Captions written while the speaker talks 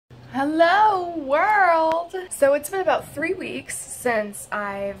Hello world! So it's been about 3 weeks since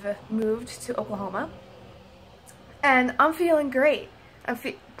I've moved to Oklahoma, and I'm feeling great.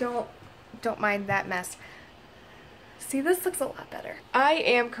 Don't mind that mess. See, this looks a lot better. I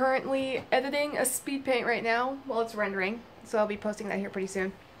am currently editing a speed paint right now while it's rendering, so I'll be posting that here pretty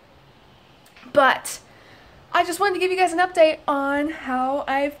soon. But I just wanted to give you guys an update on how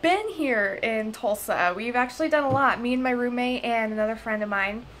I've been here in Tulsa. We've actually done a lot. Me and my roommate and another friend of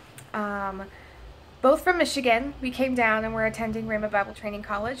mine, both from Michigan. We came down and we're attending Rhema Bible Training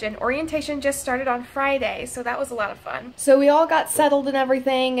College, and orientation just started on Friday, so that was a lot of fun. So we all got settled and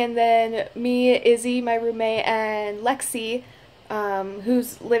everything, and then me, Izzy, my roommate, and Lexi,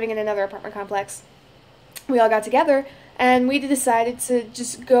 who's living in another apartment complex, we all got together and we decided to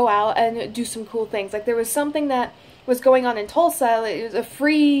just go out and do some cool things. Like, there was something that was going on in Tulsa. It was a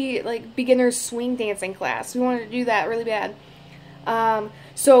free, like, beginner's swing dancing class. We wanted to do that really bad.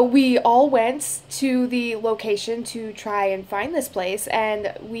 So we all went to the location to try and find this place,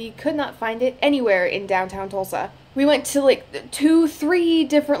 and we could not find it anywhere in downtown Tulsa. We went to like 2-3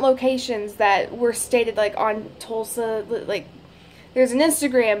 different locations that were stated like on Tulsa, like there's an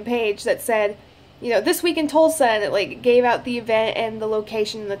Instagram page that said, you know, this week in Tulsa, and it like gave out the event and the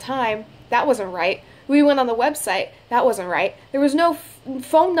location and the time. That wasn't right. We went on the website. That wasn't right. There was no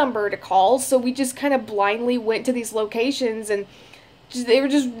phone number to call, so we just kind of blindly went to these locations, and there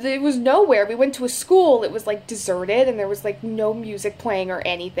was nowhere. We went to a school. It was like deserted, and there was like no music playing or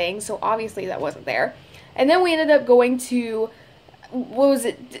anything, so obviously that wasn't there. And then we ended up going to, what was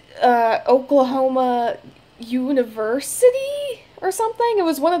it, Oklahoma University or something? It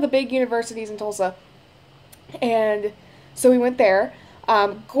was one of the big universities in Tulsa. And so we went there.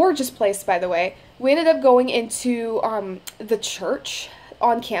 Gorgeous place, by the way. We ended up going into the church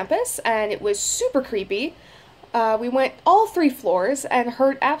on campus, and it was super creepy. We went all 3 floors and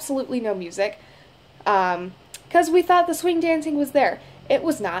heard absolutely no music, because we thought the swing dancing was there. It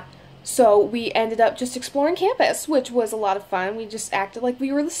was not. So we ended up just exploring campus, which was a lot of fun. We just acted like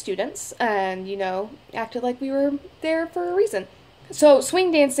we were the students and, you know, acted like we were there for a reason. So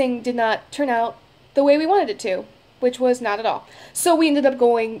swing dancing did not turn out the way we wanted it to, which was not at all. So we ended up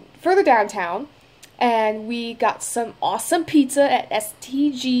going further downtown, and we got some awesome pizza at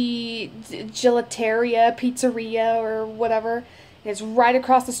STG Gelateria Pizzeria or whatever. And it's right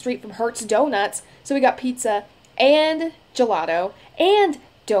across the street from Hertz Donuts. So we got pizza and gelato and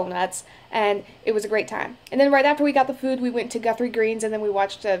donuts, and it was a great time. And then right after we got the food, we went to Guthrie Green's, and then we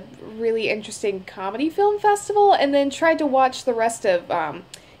watched a really interesting comedy film festival, and then tried to watch the rest of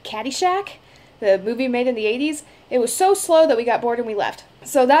Caddyshack, the movie made in the 80s. It was so slow that we got bored and we left.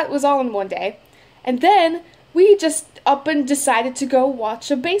 So that was all in one day. And then we just up and decided to go watch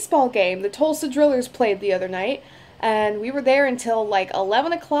a baseball game. The Tulsa Drillers played the other night, and we were there until like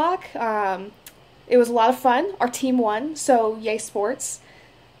 11 o'clock. It was a lot of fun. Our team won, so yay sports.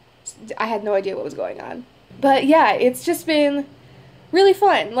 I had no idea what was going on. But yeah, it's just been really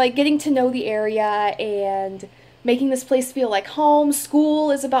fun, like getting to know the area and making this place feel like home. School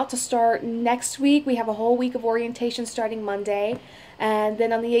is about to start next week. We have a whole week of orientation starting Monday. And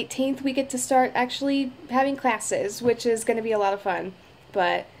then on the 18th, we get to start actually having classes, which is going to be a lot of fun.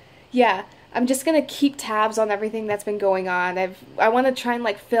 But yeah, I'm just going to keep tabs on everything that's been going on. I want to try and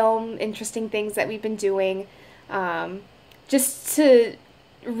like film interesting things that we've been doing, just to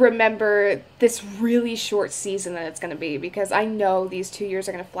remember this really short season that it's going to be, because I know these 2 years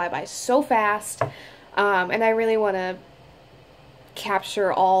are going to fly by so fast, and I really want to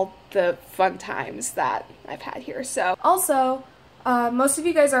capture all the fun times that I've had here. So also, most of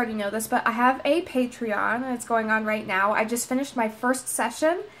you guys already know this, but I have a Patreon, and it's going on right now. I just finished my first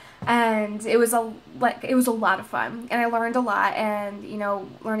session, and it was a lot of fun, and I learned a lot, and you know,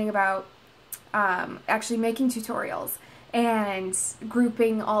 learning about actually making tutorials and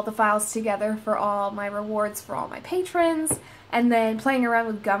grouping all the files together for all my rewards for all my patrons, and then playing around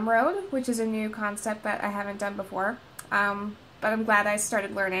with Gumroad, which is a new concept that I haven't done before, but I'm glad I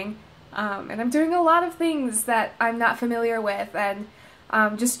started learning. And I'm doing a lot of things that I'm not familiar with, and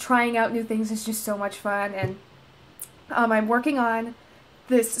just trying out new things is just so much fun. And I'm working on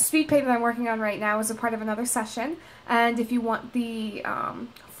this speed paint that I'm working on right now as a part of another session, and if you want the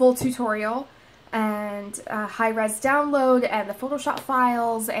full tutorial and high-res download and the Photoshop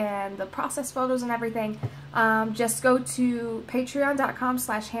files and the process photos and everything, just go to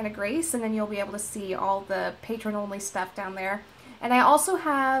patreon.com/HannahGrace, and then you'll be able to see all the patron-only stuff down there. And I also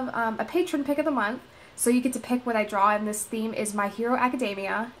have a patron pick of the month, so you get to pick what I draw, and this theme is My Hero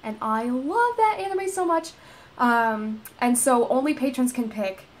Academia, and I love that anime so much. And so only patrons can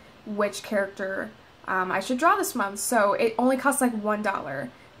pick which character I should draw this month, so it only costs like $1.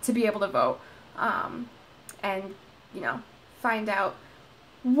 to be able to vote, and, you know, find out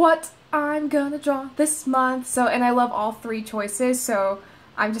what I'm gonna draw this month. So, and I love all 3 choices, so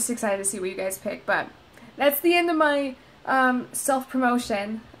I'm just excited to see what you guys pick. But that's the end of my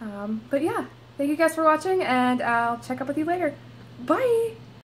self-promotion. But yeah, thank you guys for watching, and I'll check up with you later. Bye!